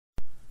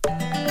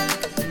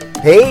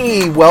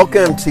Hey,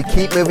 welcome to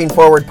Keep Moving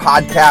Forward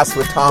podcast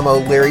with Tom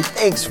O'Leary.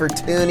 Thanks for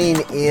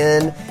tuning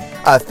in.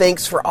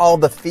 Thanks for all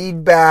the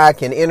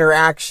feedback and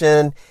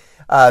interaction.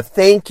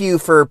 Thank you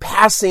for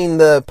passing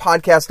the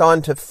podcast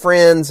on to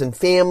friends and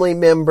family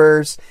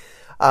members.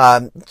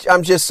 I'm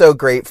just so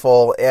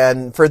grateful.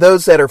 And for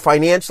those that are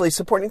financially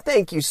supporting,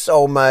 thank you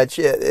so much.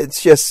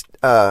 It's just,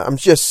 I'm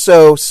just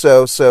so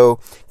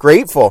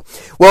grateful.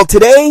 Well,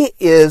 today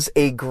is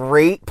a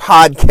great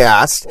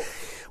podcast.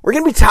 We're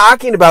going to be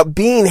talking about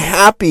being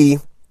happy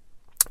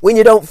when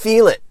you don't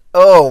feel it.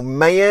 Oh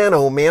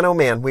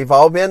man. We've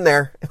all been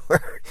there.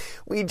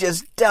 We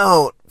just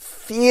don't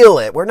feel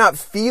it. We're not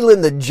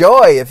feeling the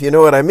joy, if you know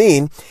what I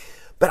mean.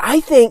 But I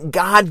think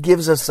God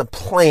gives us a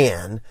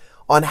plan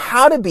on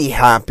how to be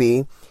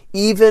happy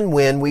even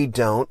when we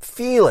don't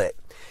feel it.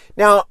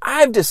 Now,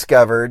 I've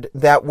discovered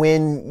that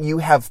when you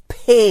have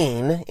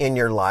pain in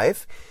your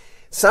life,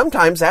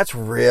 sometimes that's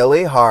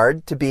really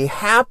hard to be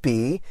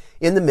happy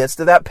in the midst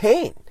of that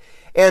pain.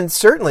 And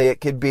certainly it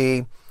could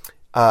be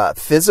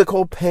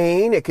physical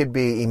pain. It could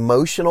be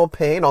emotional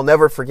pain. I'll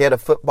never forget a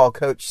football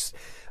coach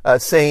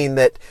saying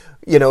that,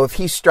 you know, if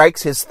he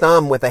strikes his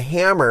thumb with a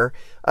hammer,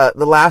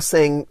 the last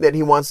thing that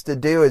he wants to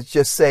do is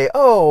just say,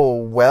 oh,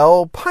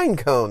 well, pine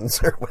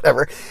cones or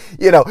whatever.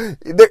 You know,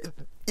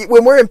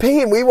 when we're in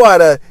pain, we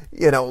want to,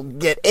 you know,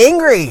 get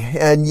angry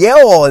and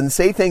yell and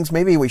say things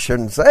maybe we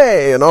shouldn't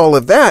say and all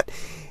of that.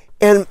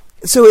 And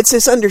so it's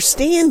this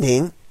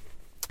understanding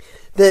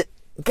that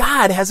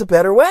God has a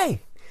better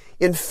way.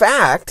 In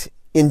fact,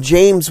 in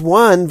James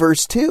 1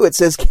 verse 2, it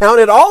says, count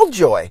it all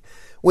joy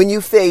when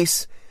you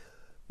face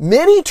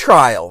many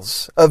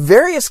trials of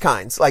various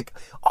kinds, like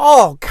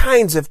all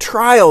kinds of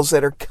trials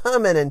that are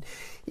coming and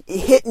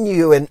hitting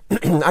you. And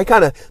I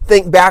kind of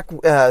think back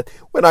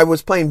when I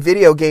was playing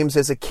video games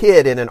as a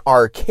kid in an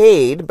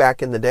arcade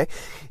back in the day,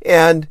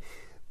 and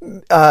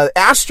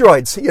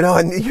asteroids, you know,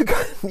 and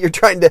you're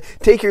trying to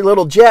take your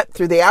little jet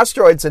through the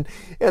asteroids, and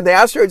the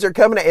asteroids are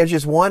coming at you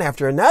just one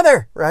after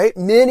another, right?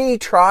 Many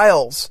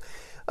trials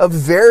of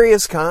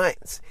various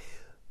kinds.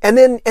 And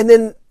then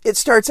it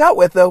starts out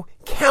with, though,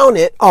 count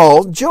it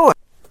all joy.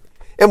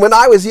 And when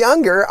I was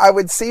younger, I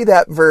would see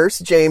that verse,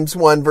 James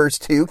 1 verse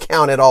 2,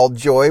 count it all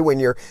joy when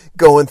you're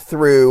going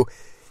through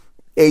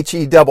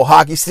HE double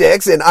hockey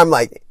sticks. And I'm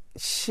like,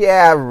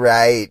 yeah,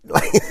 right.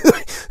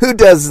 Who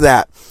does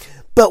that?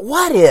 But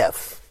what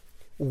if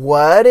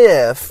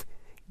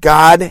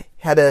God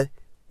had a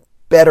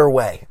better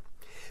way?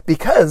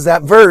 Because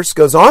that verse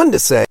goes on to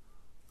say,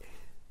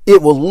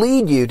 it will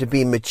lead you to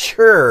be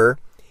mature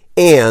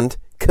and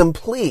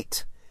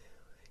complete.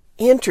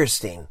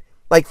 Interesting.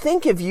 Like,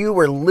 think if you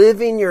were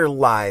living your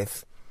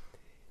life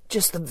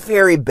just the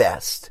very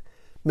best.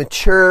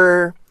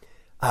 Mature,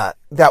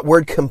 that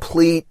word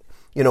complete,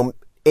 you know,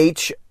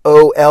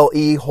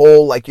 HOLE,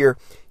 whole, like you're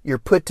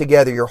put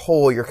together, you're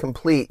whole, you're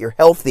complete, you're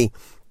healthy,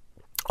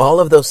 all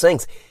of those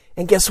things.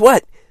 And guess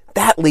what?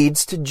 That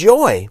leads to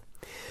joy.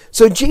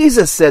 So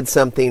Jesus said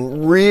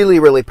something really,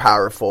 really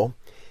powerful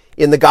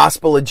in the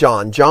Gospel of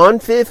John, John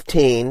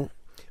 15,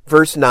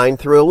 verse 9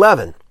 through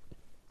 11.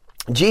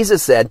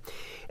 Jesus said,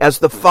 as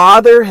the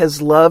Father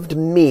has loved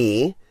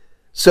me,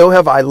 so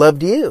have I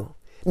loved you.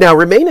 Now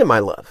remain in my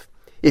love.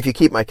 If you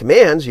keep my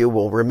commands, you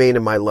will remain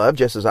in my love,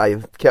 just as I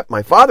have kept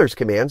my Father's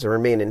commands and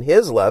remain in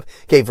his love.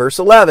 Okay, verse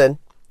 11.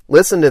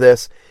 Listen to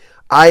this.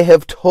 I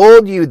have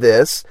told you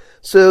this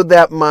so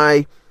that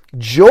my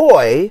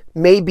joy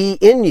may be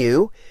in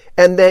you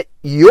and that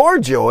your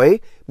joy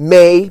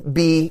may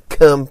be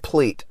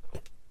complete.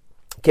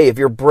 Okay, if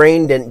your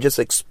brain didn't just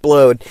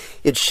explode,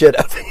 it should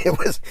have. It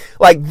was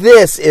like,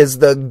 this is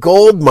the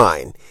gold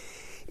mine.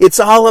 It's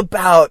all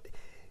about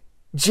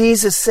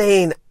Jesus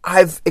saying,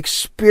 I've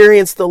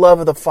experienced the love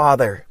of the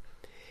Father,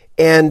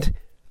 and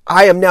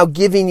I am now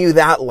giving you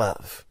that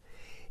love.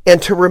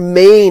 And to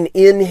remain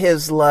in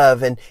his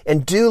love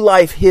and do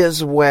life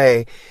his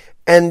way.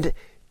 And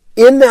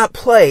in that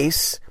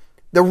place,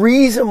 the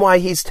reason why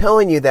he's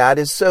telling you that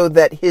is so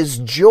that his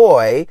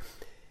joy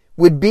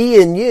would be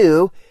in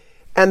you,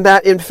 and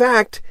that, in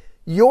fact,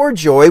 your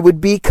joy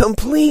would be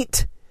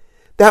complete.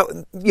 That,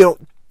 you know,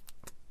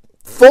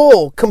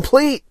 full,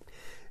 complete,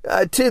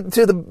 to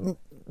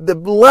the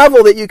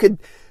level that you could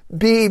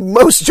be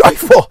most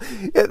joyful,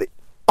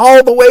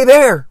 all the way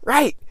there,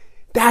 right?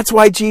 That's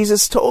why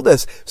Jesus told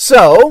us.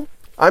 So,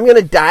 I'm going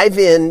to dive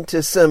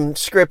into some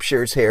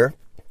scriptures here.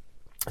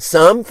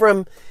 Some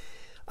from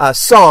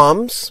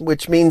Psalms,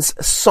 which means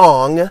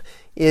song.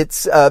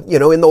 It's, in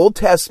the Old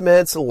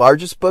Testament, it's the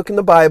largest book in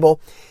the Bible,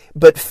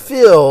 but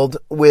filled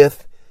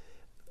with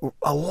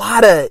a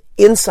lot of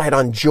insight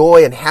on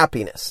joy and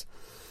happiness.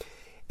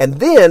 And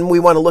then we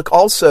want to look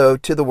also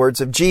to the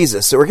words of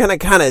Jesus. So we're going to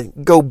kind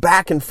of go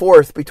back and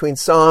forth between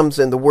Psalms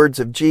and the words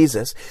of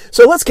Jesus.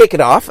 So let's kick it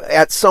off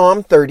at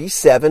Psalm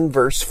 37,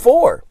 verse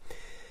 4.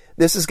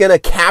 This is going to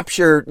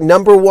capture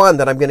number one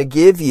that I'm going to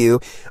give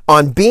you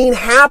on being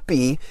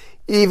happy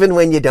even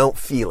when you don't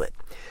feel it.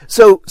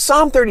 So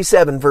Psalm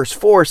 37 verse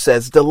 4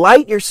 says,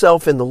 "Delight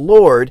yourself in the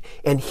Lord,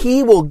 and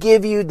he will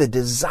give you the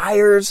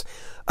desires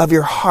of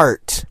your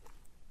heart."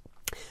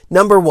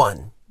 Number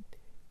one,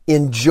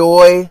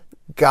 enjoy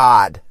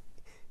God.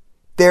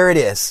 There it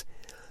is.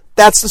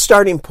 That's the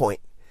starting point.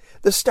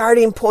 The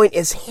starting point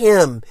is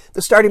Him.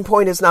 The starting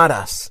point is not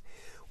us.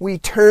 We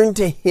turn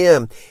to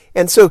Him.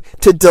 And so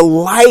to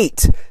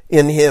delight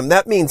in Him,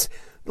 that means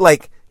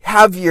like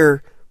have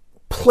your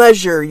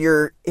pleasure,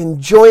 your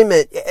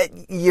enjoyment,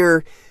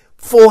 your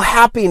full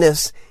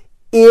happiness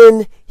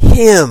in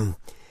Him.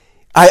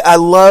 I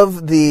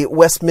love the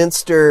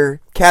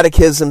Westminster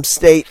Catechism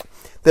state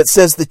that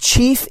says the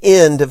chief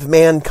end of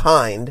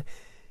mankind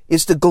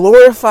is to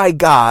glorify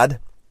God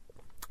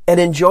and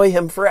enjoy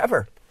Him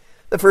forever.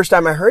 The first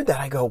time I heard that,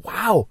 I go,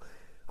 wow,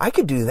 I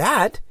could do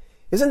that.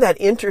 Isn't that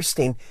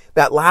interesting?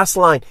 That last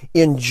line,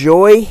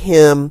 enjoy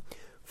Him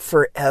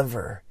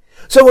forever.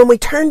 So when we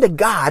turn to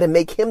God and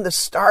make Him the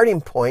starting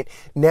point,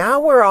 now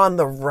we're on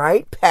the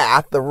right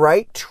path, the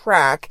right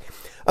track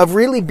of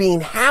really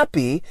being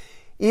happy,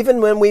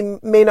 even when we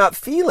may not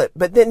feel it.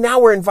 But then now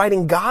we're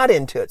inviting God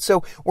into it.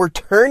 So we're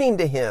turning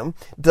to Him,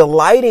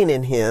 delighting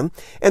in Him,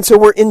 and so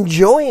we're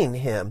enjoying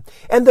Him.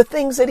 And the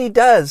things that He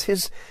does,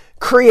 His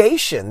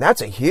creation,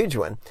 that's a huge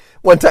one.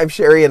 One time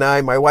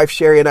my wife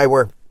Sherry and I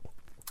were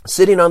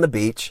sitting on the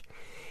beach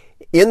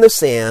in the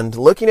sand,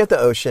 looking at the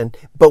ocean,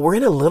 but we're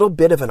in a little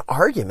bit of an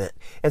argument.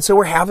 And so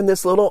we're having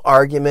this little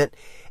argument,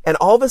 and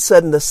all of a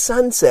sudden the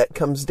sunset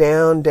comes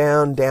down,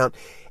 down, down,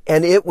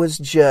 and it was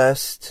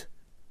just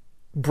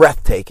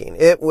breathtaking.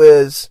 It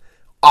was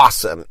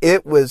awesome.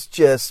 It was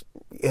just,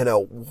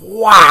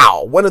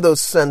 wow. One of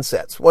those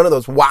sunsets, one of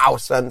those wow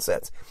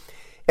sunsets.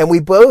 And we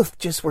both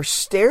just were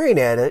staring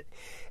at it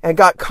and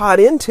got caught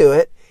into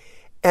it.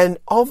 And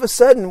all of a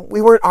sudden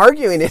we weren't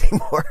arguing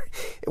anymore.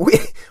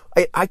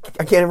 I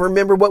can't even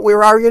remember what we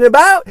were arguing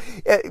about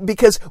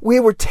because we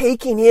were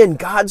taking in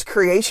God's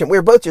creation. We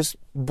were both just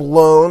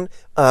blown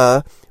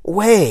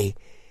away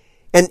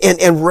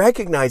and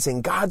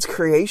recognizing God's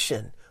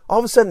creation. All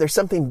of a sudden there's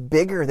something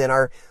bigger than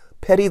our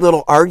petty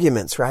little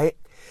arguments, right?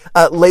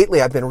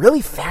 Lately I've been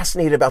really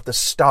fascinated about the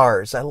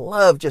stars. I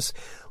love just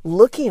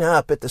looking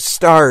up at the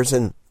stars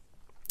and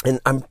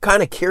I'm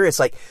kind of curious,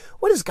 like,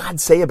 what does God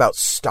say about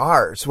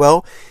stars?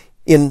 Well,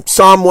 in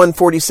Psalm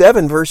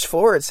 147, verse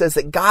 4, it says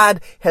that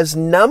God has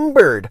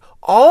numbered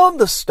all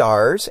the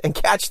stars, and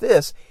catch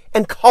this,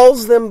 and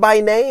calls them by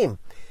name.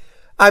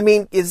 I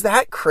mean, is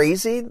that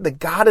crazy? The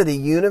God of the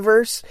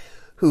universe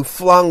who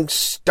flung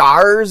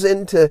stars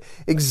into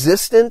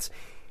existence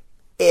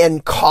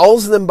and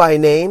calls them by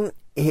name,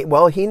 He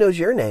knows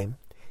your name.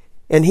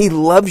 And He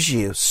loves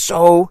you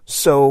so,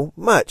 so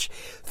much.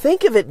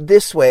 Think of it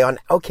this way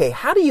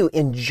how do you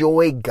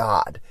enjoy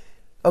God?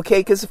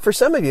 Okay, because for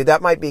some of you,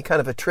 that might be kind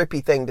of a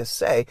trippy thing to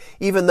say,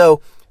 even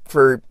though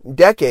for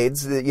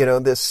decades,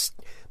 this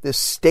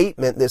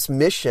statement, this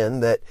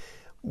mission that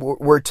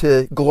we're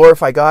to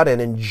glorify God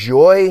and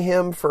enjoy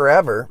Him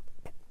forever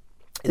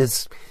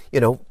is,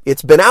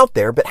 it's been out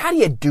there, but how do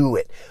you do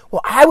it?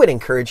 Well, I would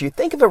encourage you,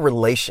 think of a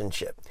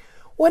relationship.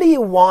 What do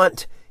you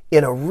want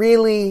in a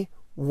really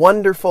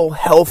wonderful,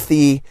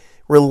 healthy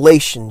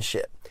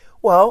relationship?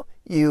 Well,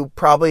 you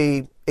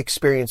probably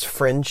experience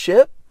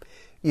friendship.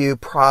 You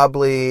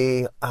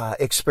probably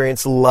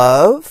experience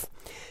love.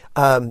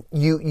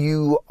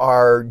 You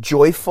are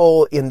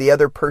joyful in the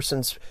other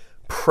person's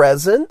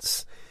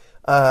presence.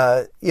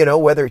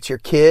 Whether it's your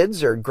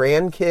kids or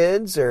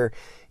grandkids or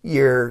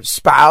your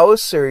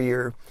spouse or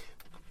your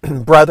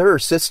brother or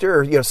sister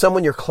or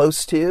someone you're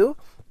close to,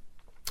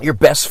 your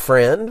best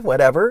friend,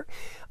 whatever.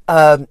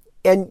 And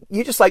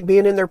you just like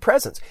being in their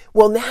presence.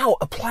 Well, now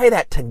apply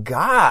that to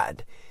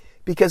God,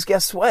 because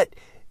guess what?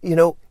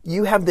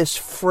 You have this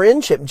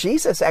friendship.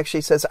 Jesus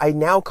actually says, I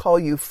now call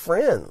you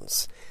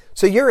friends.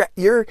 So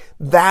you're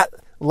that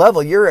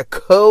level. You're a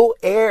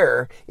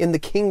co-heir in the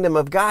kingdom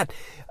of God.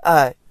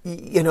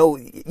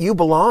 You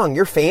belong,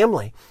 you're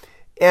family.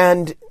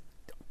 And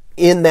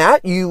in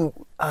that,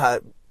 you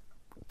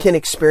can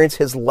experience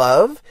His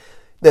love,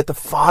 that the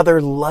Father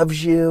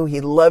loves you.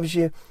 He loves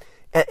you.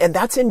 And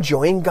that's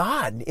enjoying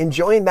God,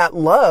 enjoying that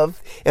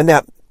love and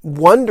that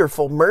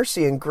wonderful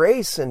mercy and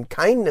grace and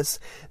kindness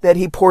that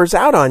He pours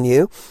out on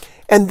you.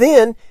 And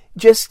then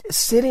just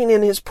sitting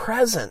in His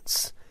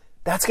presence,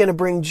 that's going to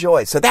bring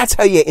joy. So that's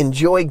how you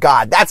enjoy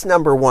God. That's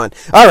number one.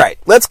 All right,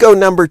 let's go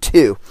number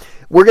two.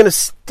 We're going to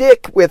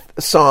stick with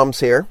Psalms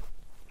here.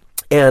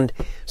 And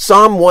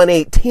Psalm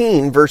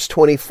 118, verse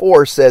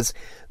 24 says,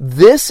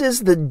 "This is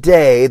the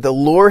day the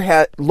Lord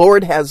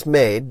has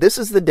made. This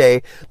is the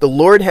day the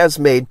Lord has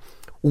made.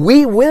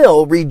 We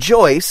will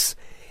rejoice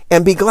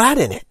and be glad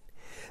in it."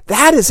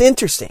 That is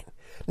interesting.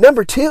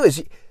 Number two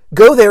is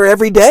go there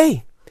every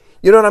day.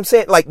 You know what I'm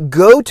saying? Like,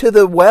 go to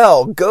the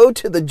well, go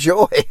to the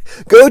joy,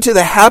 go to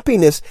the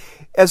happiness.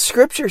 As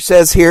Scripture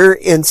says here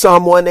in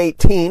Psalm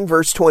 118,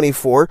 verse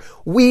 24,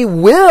 we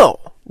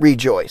will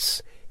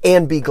rejoice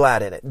and be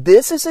glad in it.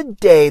 This is a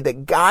day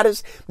that God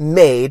has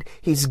made.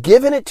 He's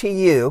given it to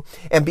you.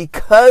 And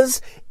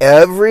because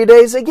every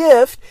day's a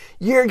gift,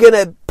 you're going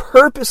to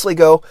purposely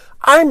go,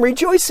 I'm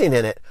rejoicing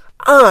in it.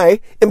 I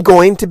am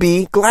going to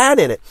be glad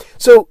in it.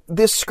 So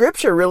this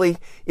scripture really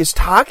is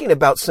talking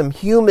about some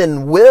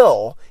human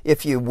will,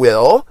 if you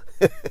will.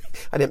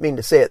 I didn't mean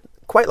to say it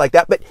quite like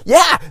that, but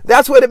yeah,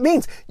 that's what it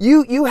means.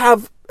 You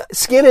have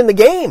skin in the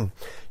game.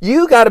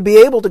 You got to be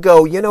able to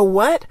go, you know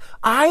what?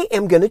 I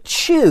am going to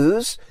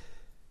choose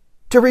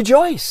to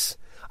rejoice.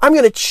 I'm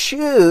going to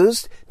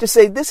choose to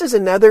say, this is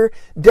another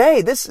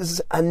day. This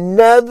is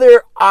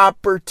another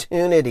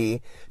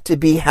opportunity to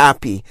be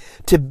happy,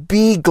 to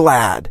be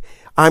glad.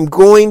 I'm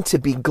going to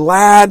be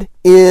glad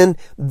in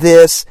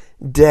this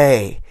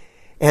day.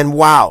 And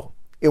wow,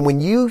 and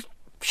when you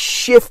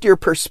shift your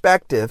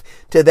perspective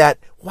to that,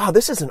 wow,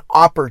 this is an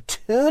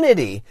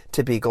opportunity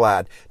to be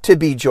glad, to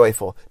be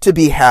joyful, to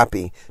be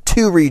happy,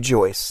 to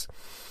rejoice.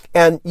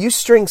 And you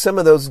string some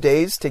of those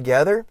days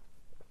together,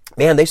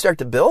 man, they start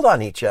to build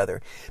on each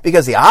other,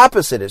 because the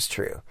opposite is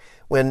true.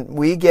 When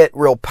we get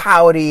real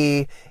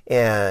pouty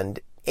and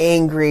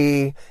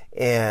angry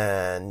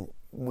and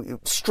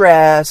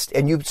stressed,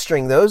 and you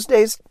string those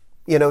days,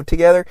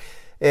 together,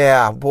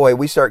 yeah, boy,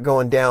 we start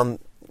going down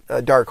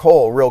a dark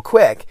hole real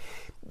quick.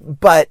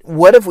 But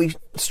what if we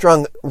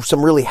strung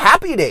some really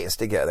happy days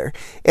together,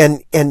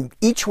 and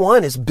each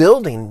one is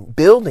building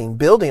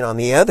on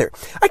the other?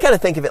 I kind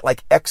of think of it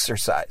like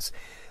exercise.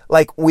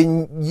 Like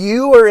when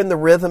you are in the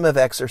rhythm of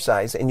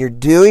exercise and you're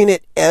doing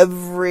it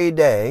every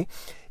day,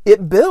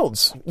 it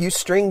builds. You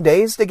string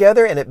days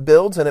together and it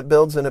builds and it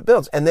builds and it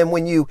builds. And then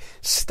when you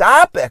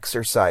stop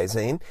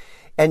exercising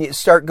and you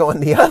start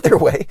going the other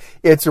way,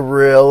 it's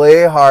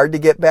really hard to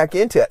get back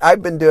into it.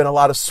 I've been doing a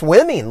lot of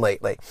swimming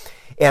lately.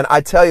 And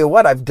I tell you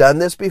what, I've done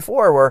this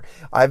before where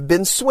I've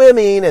been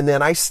swimming and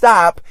then I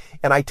stop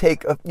and I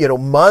take,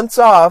 months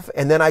off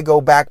and then I go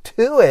back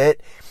to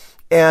it.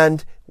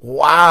 And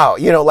wow,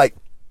 like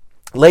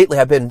lately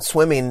I've been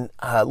swimming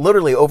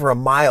literally over a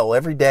mile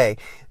every day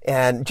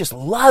and just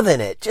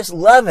loving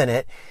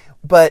it.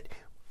 But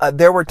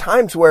there were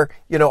times where,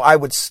 I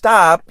would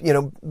stop,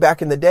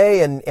 back in the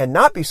day and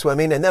not be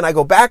swimming. And then I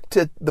go back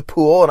to the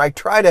pool and I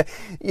try to,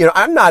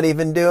 I'm not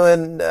even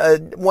doing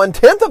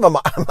 1/10 of them.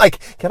 I'm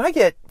like, can I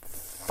get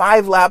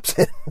 5 laps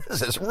in?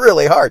 This is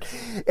really hard.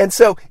 And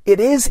so it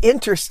is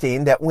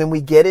interesting that when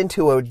we get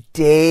into a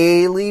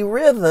daily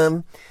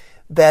rhythm,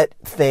 that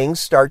things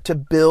start to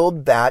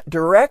build that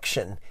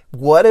direction.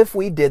 What if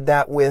we did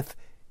that with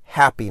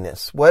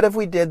happiness? What if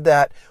we did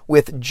that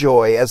with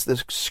joy? As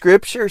the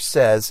scripture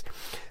says,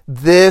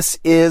 this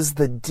is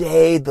the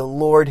day the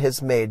Lord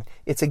has made.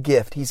 It's a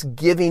gift. He's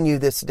giving you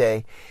this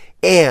day.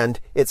 And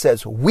it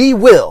says, we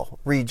will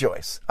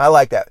rejoice. I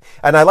like that.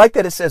 And I like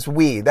that it says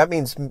we. That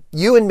means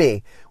you and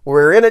me.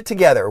 We're in it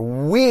together.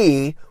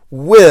 We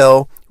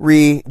will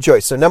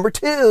rejoice. So number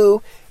 2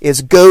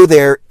 is go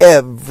there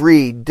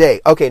every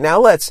day. Okay, now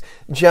let's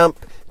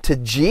jump to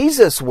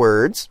Jesus'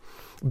 words.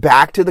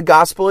 Back to the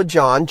Gospel of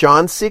John,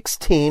 John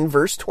 16,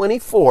 verse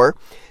 24.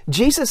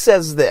 Jesus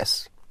says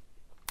this,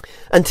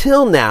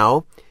 until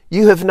now,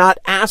 you have not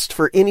asked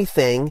for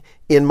anything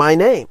in my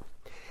name.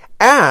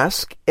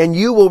 Ask, and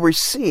you will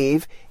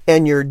receive,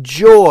 and your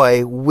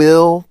joy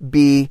will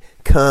be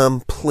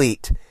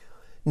complete.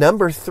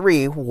 Number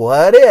 3,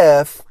 what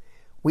if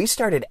we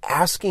started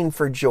asking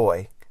for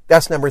joy?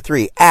 That's number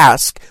 3,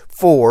 ask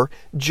for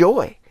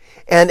joy.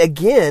 And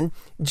again,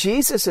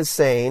 Jesus is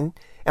saying,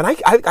 and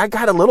I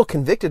got a little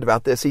convicted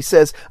about this. He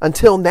says,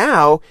 until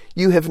now,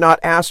 you have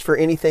not asked for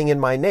anything in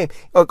my name.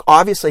 Look,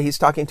 obviously, he's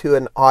talking to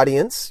an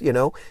audience,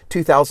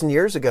 2,000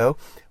 years ago.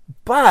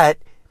 But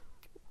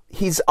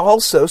he's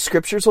also,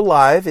 Scripture's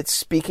alive. It's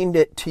speaking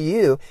to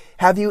you.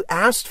 Have you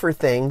asked for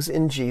things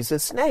in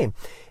Jesus' name?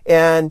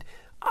 And,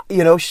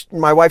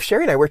 my wife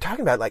Sherry and I were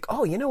talking about like,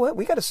 oh, you know what?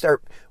 We got to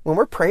start, when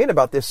we're praying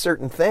about this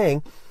certain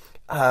thing,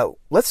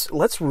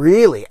 let's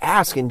really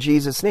ask in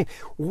Jesus' name.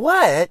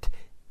 What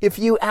if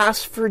you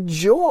ask for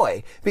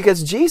joy?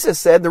 Because Jesus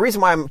said, the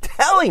reason why I'm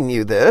telling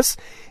you this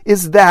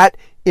is that,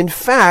 in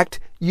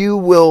fact,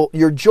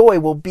 your joy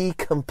will be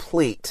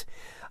complete.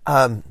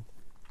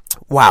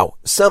 Wow.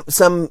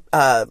 Some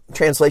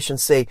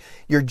translations say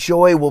your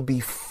joy will be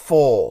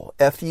full,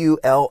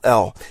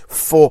 F-U-L-L,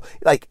 full,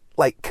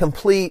 like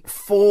complete,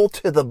 full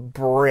to the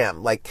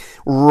brim, like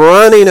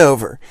running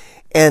over.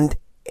 And,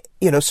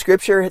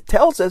 Scripture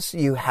tells us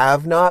you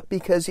have not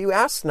because you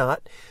ask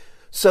not.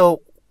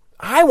 So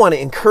I want to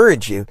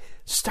encourage you,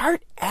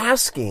 start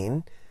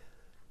asking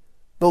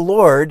the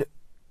Lord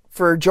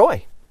for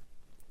joy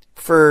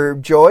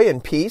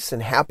and peace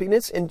and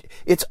happiness. And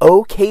it's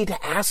okay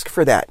to ask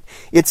for that.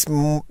 It's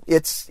in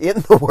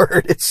the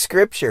Word, it's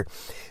Scripture.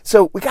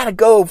 So we got to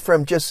go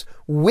from just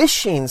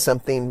wishing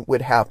something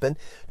would happen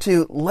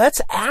to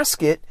let's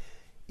ask it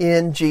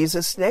in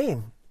Jesus'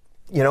 name.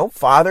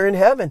 Father in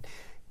heaven,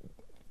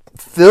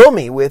 fill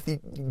me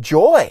with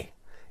joy.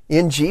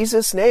 In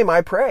Jesus' name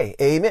I pray.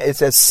 Amen.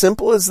 It's as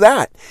simple as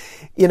that.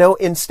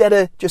 Instead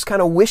of just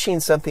kind of wishing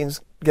something's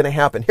going to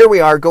happen. Here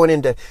we are going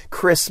into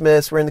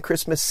Christmas. We're in the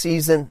Christmas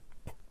season.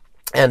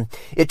 And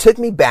it took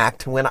me back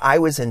to when I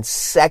was in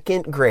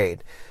 2nd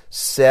grade,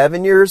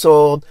 7 years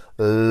old,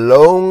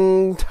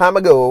 long time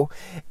ago.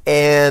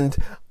 And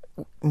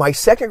my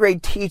second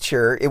grade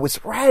teacher, it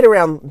was right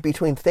around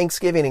between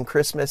Thanksgiving and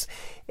Christmas,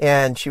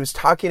 and she was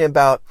talking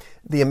about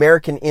the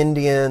American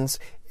Indians,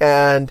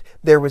 and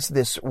there was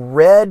this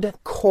red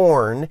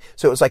corn,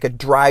 so it was like a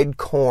dried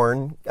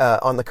corn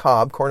on the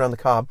cob,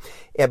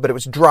 but it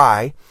was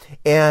dry,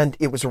 and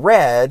it was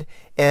red,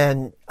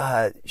 and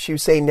she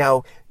was saying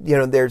now,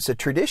 there's a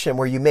tradition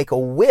where you make a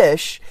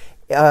wish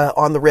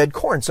on the red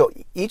corn. So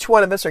each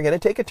one of us are going to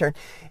take a turn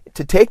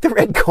to take the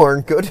red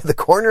corn, go to the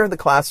corner of the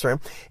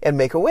classroom, and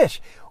make a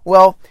wish.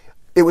 Well,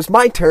 it was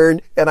my turn,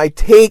 and I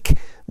take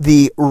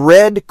the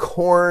red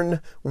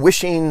corn,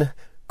 wishing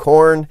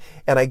corn,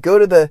 and I go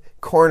to the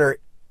corner,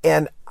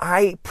 and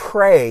I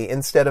pray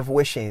instead of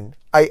wishing.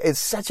 It's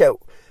such a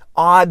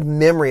odd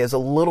memory as a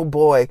little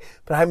boy,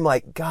 but I'm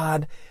like,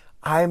 God,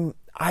 I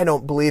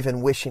don't believe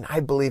in wishing. I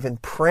believe in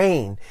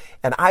praying.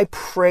 And I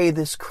pray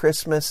this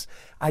Christmas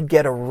I'd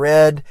get a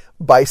red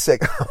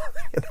bicycle.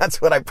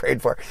 That's what I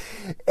prayed for.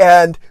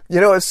 And,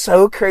 it's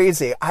so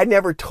crazy. I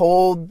never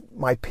told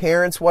my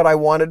parents what I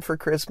wanted for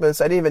Christmas.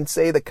 I didn't even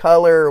say the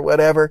color or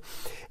whatever.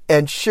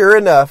 And sure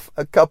enough,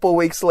 a couple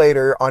weeks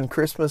later on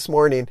Christmas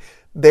morning,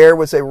 there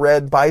was a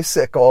red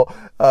bicycle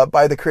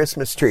by the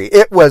Christmas tree.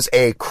 It was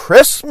a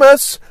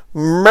Christmas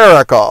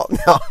miracle.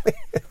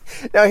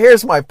 Now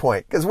here's my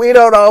point, because we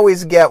don't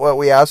always get what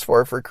we ask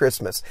for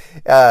Christmas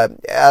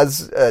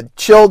as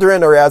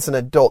children or as an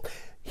adult.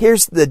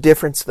 Here's the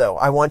difference, though.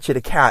 I want you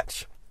to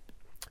catch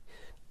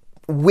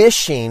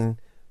wishing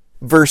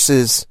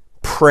versus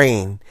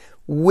praying,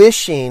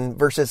 wishing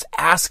versus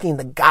asking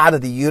the God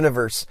of the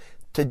universe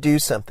to do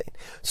something.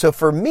 So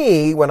for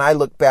me, when I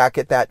look back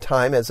at that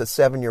time as a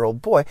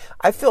 7-year-old boy,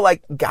 I feel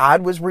like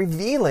God was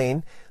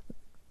revealing,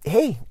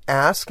 hey,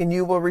 ask and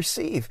you will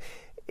receive.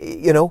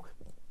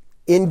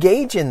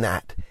 Engage in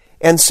that.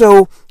 And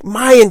so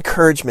my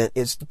encouragement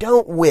is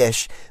don't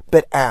wish,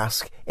 but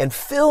ask, and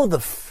feel the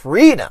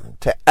freedom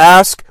to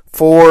ask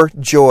for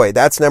joy.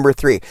 That's number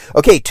 3.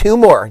 Okay, 2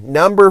 more.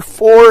 Number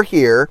 4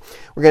 here,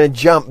 we're going to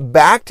jump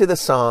back to the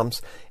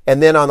Psalms,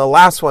 and then on the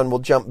last one, we'll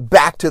jump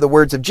back to the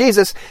words of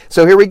Jesus.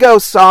 So here we go.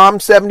 Psalm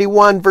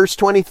 71, verse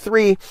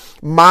 23.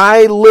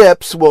 My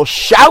lips will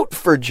shout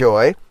for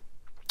joy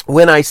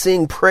when I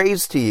sing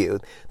praise to you.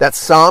 That's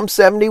Psalm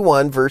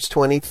 71, verse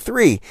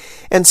 23.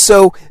 And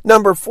so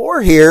number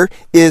 4 here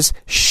is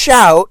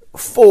shout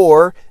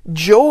for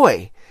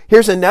joy.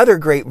 Here's another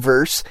great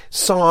verse.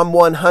 Psalm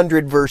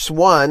 100, verse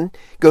 1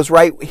 goes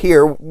right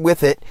here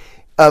with it,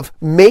 of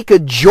make a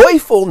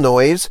joyful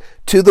noise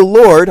to the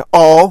Lord,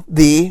 all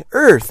the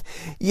earth.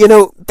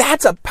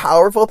 That's a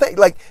powerful thing.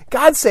 Like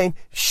God's saying,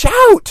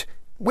 shout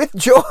with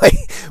joy.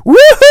 Woohoo!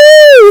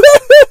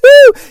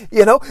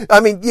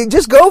 You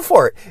just go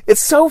for it.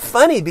 It's so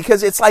funny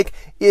because it's like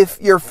if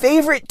your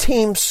favorite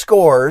team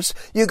scores,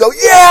 you go,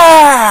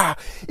 yeah!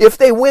 If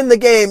they win the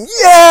game,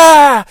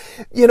 yeah!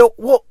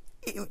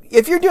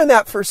 If you're doing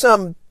that for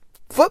some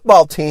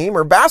football team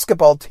or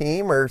basketball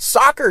team or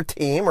soccer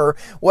team or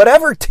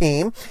whatever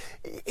team,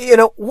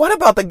 what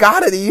about the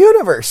God of the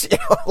universe?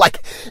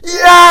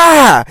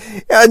 Yeah!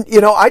 And,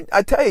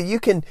 I tell you, you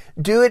can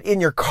do it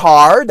in your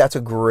car. That's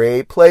a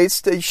great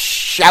place to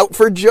shout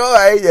for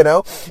joy.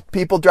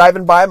 People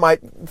driving by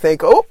might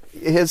think, oh,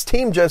 his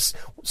team just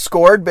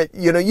scored, but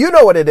you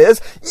know what it is.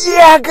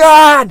 Yeah,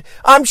 God,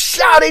 I'm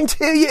shouting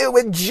to you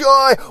with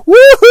joy.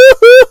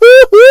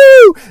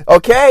 Woo-hoo-hoo-hoo-hoo.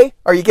 Okay,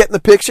 are you getting the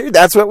picture?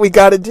 That's what we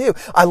got to do.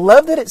 I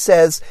love that it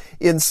says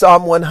in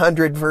Psalm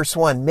 100, verse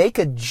 1, make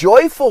a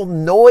joyful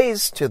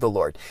noise to the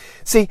Lord.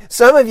 See,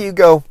 some of you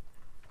go,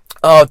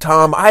 oh,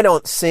 Tom, I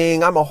don't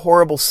sing. I'm a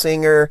horrible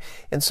singer,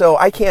 and so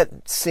I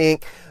can't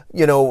sing,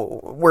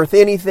 worth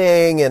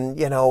anything, and,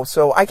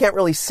 so I can't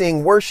really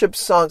sing worship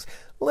songs.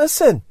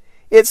 Listen.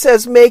 It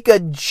says, make a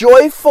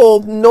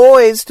joyful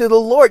noise to the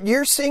Lord.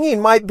 Your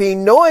singing might be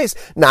noise,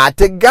 not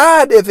to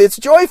God if it's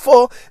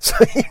joyful. So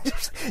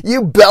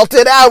you belt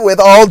it out with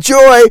all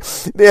joy.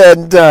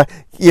 And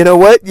you know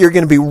what? You're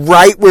going to be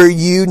right where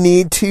you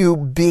need to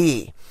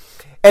be.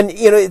 And,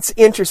 it's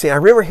interesting. I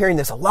remember hearing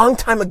this a long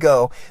time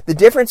ago, the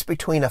difference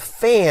between a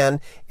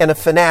fan and a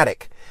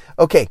fanatic.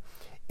 Okay.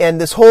 And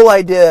this whole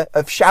idea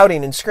of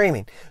shouting and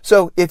screaming.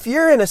 So if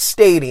you're in a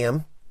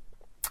stadium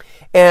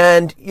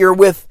and you're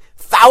with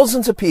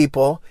thousands of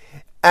people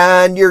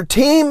and your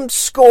team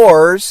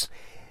scores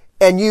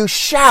and you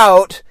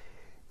shout,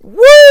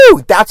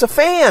 woo, that's a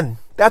fan.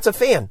 That's a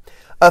fan.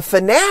 A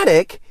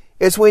fanatic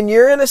is when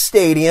you're in a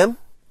stadium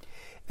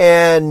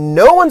and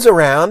no one's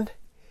around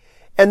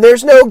and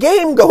there's no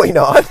game going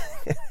on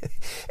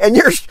and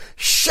you're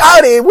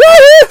shouting, woo!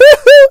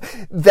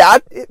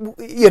 That,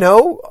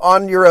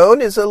 on your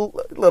own is a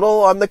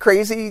little on the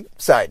crazy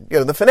side,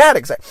 the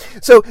fanatic side.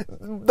 So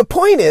the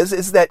point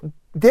is that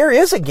there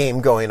is a game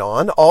going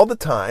on all the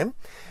time.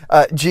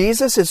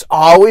 Jesus is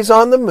always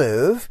on the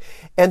move.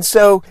 And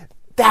so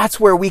that's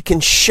where we can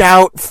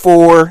shout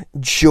for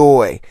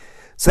joy.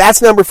 So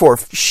that's number 4,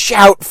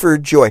 shout for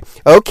joy.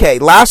 Okay,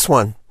 last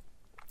one.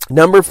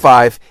 Number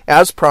 5,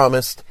 as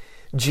promised,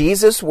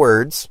 Jesus'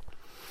 words,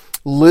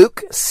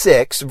 Luke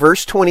 6,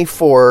 verse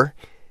 24,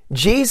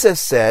 Jesus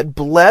said,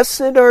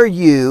 "Blessed are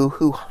you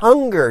who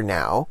hunger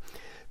now,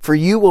 for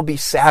you will be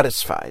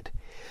satisfied.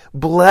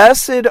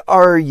 Blessed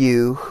are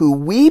you who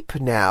weep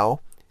now,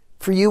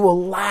 for you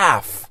will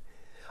laugh."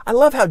 I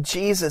love how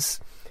Jesus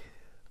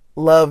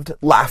loved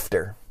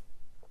laughter.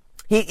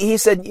 He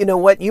said, you know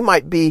what? You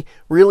might be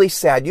really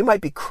sad. You might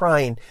be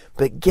crying.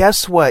 But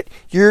guess what?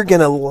 You're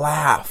going to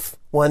laugh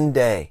one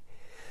day.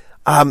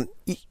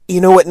 You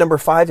know what number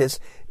 5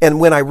 is? And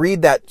when I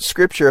read that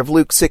scripture of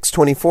Luke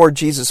 6:24,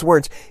 Jesus'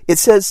 words, it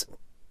says,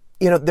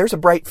 there's a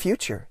bright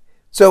future.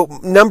 So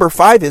number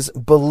 5 is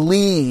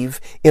believe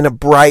in a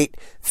bright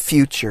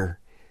future.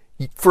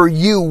 For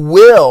you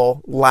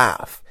will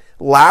laugh.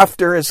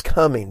 Laughter is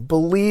coming.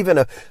 Believe in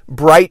a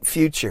bright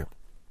future.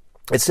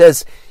 It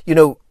says,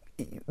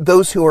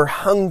 those who are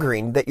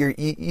hungering, that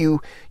you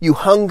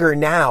hunger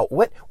now.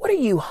 What are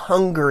you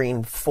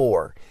hungering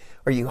for?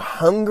 Are you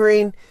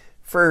hungering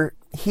for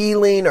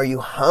healing? Are you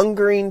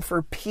hungering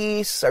for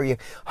peace? Are you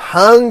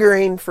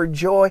hungering for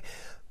joy?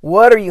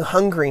 What are you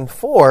hungering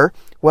for?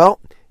 Well,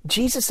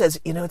 Jesus says,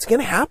 it's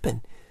going to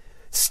happen.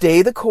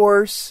 Stay the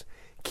course,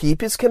 keep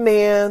his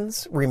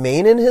commands,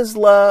 remain in his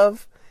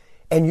love,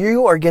 and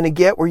you are going to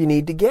get where you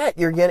need to get.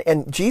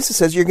 And Jesus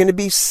says you're going to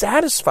be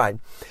satisfied.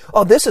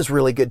 Oh, this is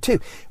really good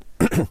too.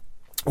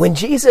 When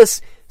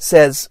Jesus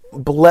says,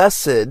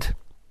 blessed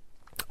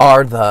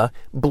are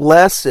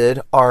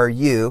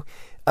you,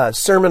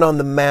 Sermon on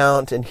the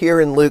Mount, and here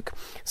in Luke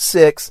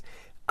 6,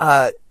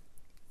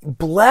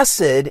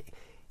 blessed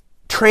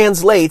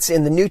translates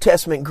in the New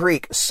Testament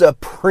Greek,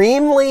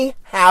 supremely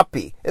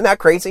happy. Isn't that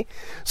crazy?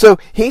 So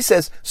he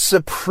says,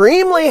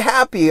 supremely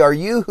happy are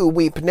you who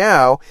weep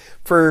now,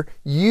 for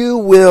you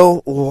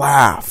will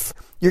laugh.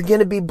 You're going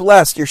to be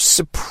blessed. You're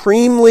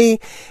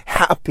supremely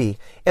happy.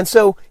 And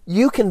so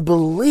you can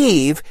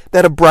believe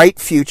that a bright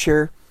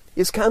future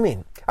is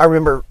coming. I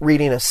remember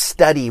reading a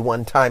study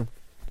one time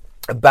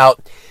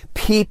about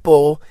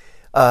people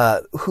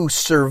who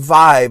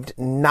survived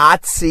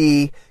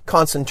Nazi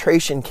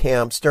concentration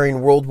camps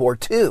during World War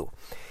II.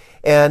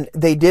 And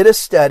they did a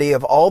study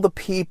of all the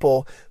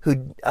people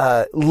who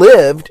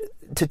lived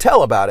to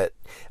tell about it,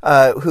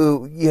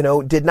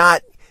 who, did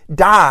not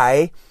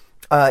die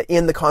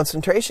in the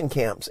concentration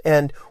camps.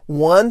 And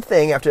one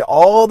thing, after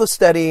all the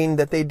studying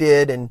that they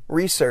did and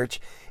research,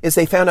 is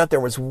they found out there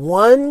was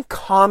one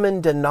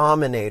common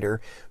denominator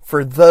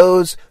for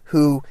those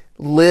who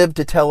lived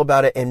to tell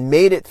about it and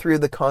made it through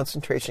the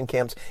concentration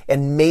camps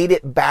and made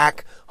it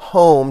back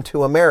home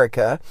to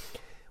America,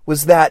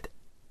 was that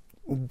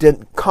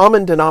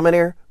common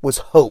denominator was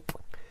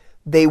hope.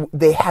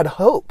 They had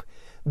hope.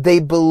 They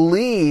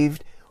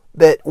believed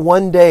that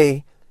one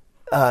day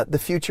the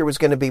future was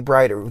going to be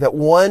brighter, that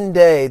one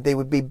day they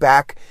would be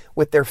back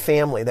with their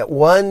family, that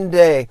one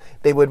day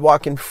they would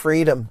walk in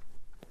freedom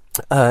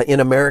in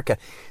America.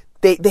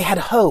 They had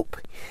hope.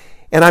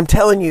 And I'm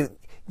telling you,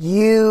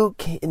 you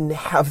can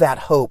have that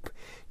hope.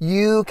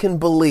 You can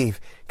believe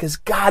because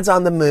God's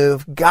on the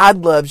move.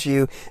 God loves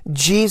you.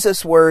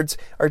 Jesus' words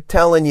are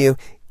telling you,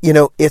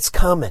 it's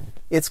coming.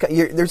 There's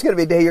going to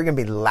be a day you're going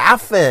to be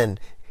laughing.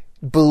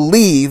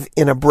 Believe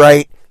in a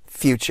bright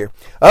future.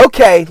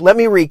 Okay, let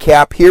me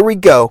recap. Here we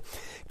go.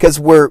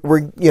 Because we're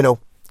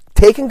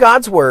taking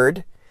God's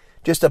word,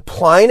 just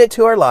applying it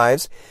to our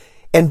lives,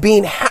 and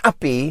being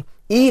happy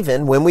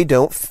even when we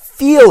don't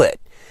feel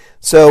it.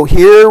 So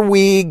here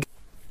we go.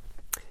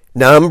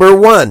 Number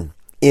 1,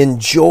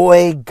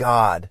 enjoy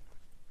God.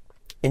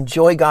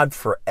 Enjoy God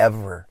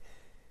forever.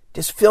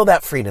 Just feel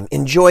that freedom.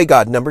 Enjoy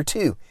God. Number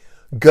 2,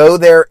 go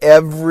there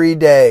every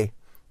day.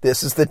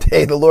 This is the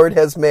day the Lord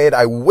has made.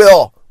 I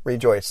will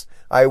rejoice.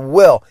 I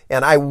will,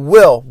 and I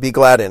will be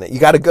glad in it. You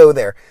got to go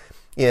there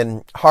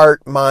in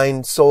heart,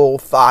 mind, soul,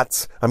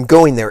 thoughts. I'm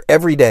going there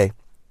every day.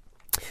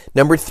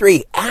 Number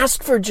 3,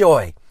 ask for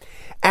joy.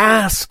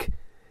 Ask.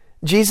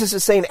 Jesus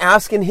is saying,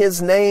 ask in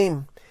his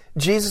name.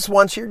 Jesus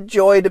wants your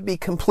joy to be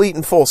complete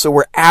and full, so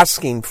we're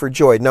asking for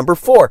joy. Number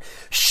 4,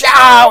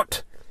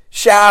 shout.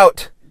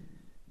 Shout.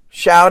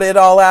 Shout it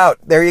all out.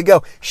 There you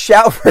go.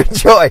 Shout for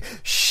joy.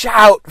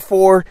 Shout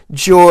for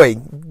joy.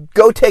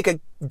 Go take a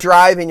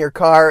drive in your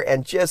car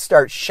and just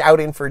start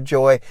shouting for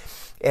joy,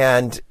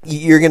 and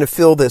you're going to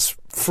feel this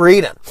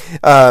freedom.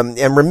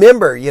 And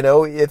remember,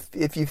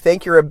 if you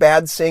think you're a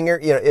bad singer,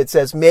 it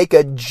says make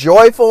a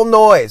joyful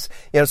noise.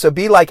 So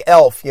be like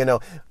Elf.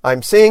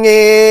 I'm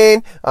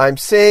singing.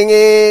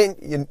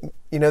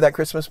 You know that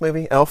Christmas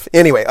movie, Elf?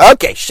 Anyway,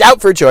 okay,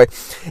 shout for joy.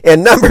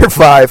 And number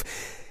 5,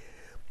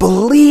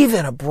 believe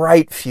in a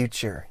bright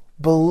future.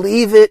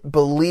 Believe it,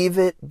 believe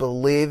it,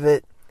 believe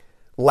it.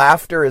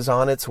 Laughter is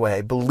on its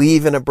way.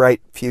 Believe in a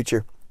bright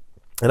future.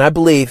 And I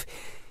believe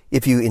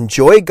if you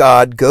enjoy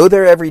God, go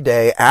there every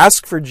day,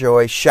 ask for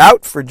joy,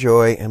 shout for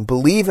joy, and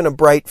believe in a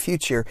bright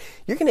future,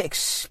 you're going to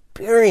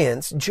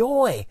experience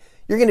joy.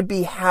 You're going to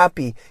be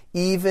happy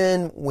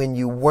even when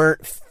you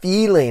weren't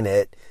feeling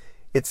it.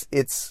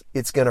 It's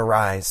going to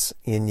rise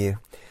in you.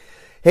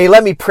 Hey,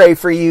 let me pray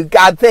for you.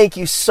 God, thank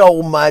you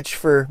so much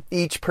for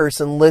each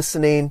person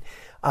listening.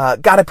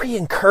 God, I pray you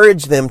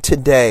encourage them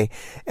today,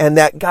 and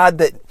that, God,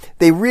 that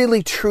they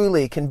really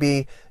truly can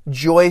be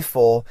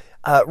joyful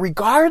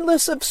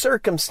regardless of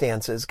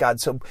circumstances, God.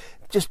 So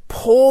just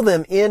pull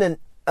them in and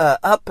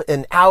up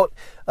and out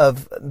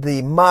of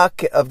the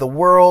muck of the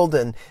world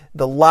and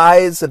the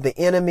lies of the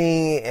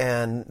enemy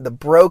and the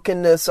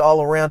brokenness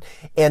all around,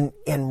 and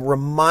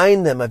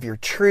remind them of your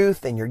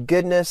truth and your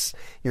goodness,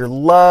 your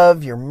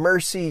love, your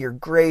mercy, your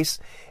grace,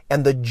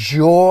 and the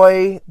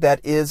joy that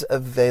is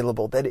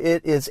available, that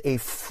it is a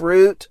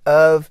fruit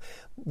of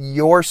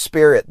your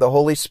Spirit, the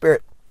Holy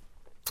Spirit.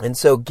 And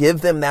so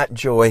give them that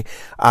joy,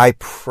 I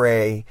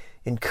pray.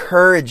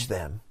 Encourage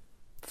them,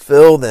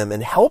 fill them,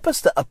 and help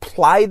us to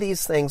apply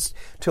these things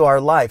to our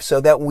life so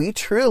that we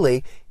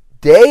truly,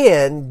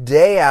 day in,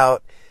 day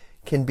out,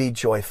 can be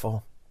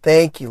joyful.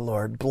 Thank you,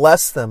 Lord.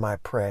 Bless them, I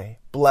pray.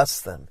 Bless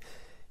them.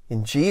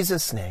 In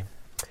Jesus' name,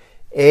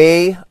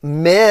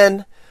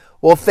 amen.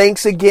 Well,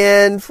 thanks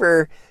again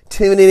for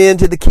tuning in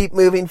to the Keep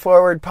Moving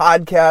Forward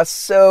podcast.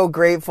 So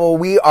grateful.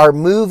 We are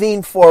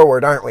moving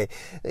forward, aren't we?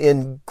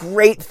 In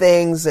great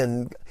things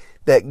and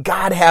that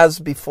God has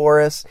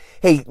before us.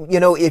 Hey,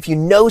 if you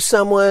know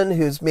someone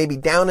who's maybe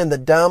down in the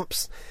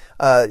dumps,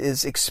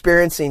 is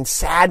experiencing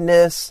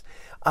sadness,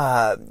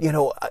 I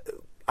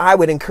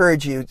would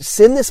encourage you,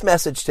 send this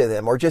message to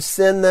them, or just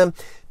send them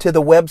to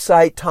the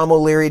website,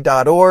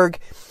 tomoleary.org,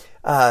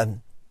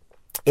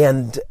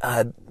 and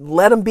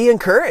let them be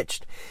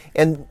encouraged.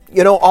 And,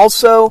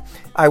 also,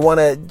 I want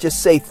to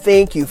just say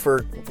thank you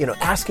for,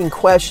 asking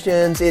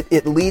questions.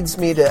 It leads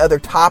me to other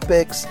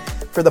topics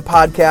for the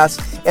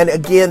podcast. And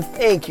again,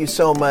 thank you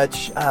so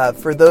much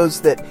for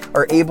those that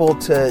are able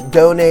to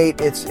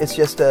donate. It's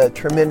just a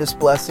tremendous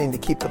blessing to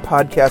keep the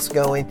podcast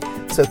going.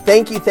 So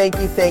thank you, thank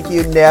you, thank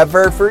you.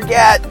 Never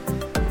forget,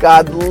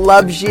 God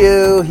loves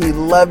you. He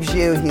loves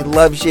you. He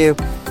loves you.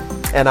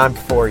 And I'm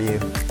for you.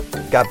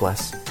 God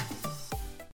bless.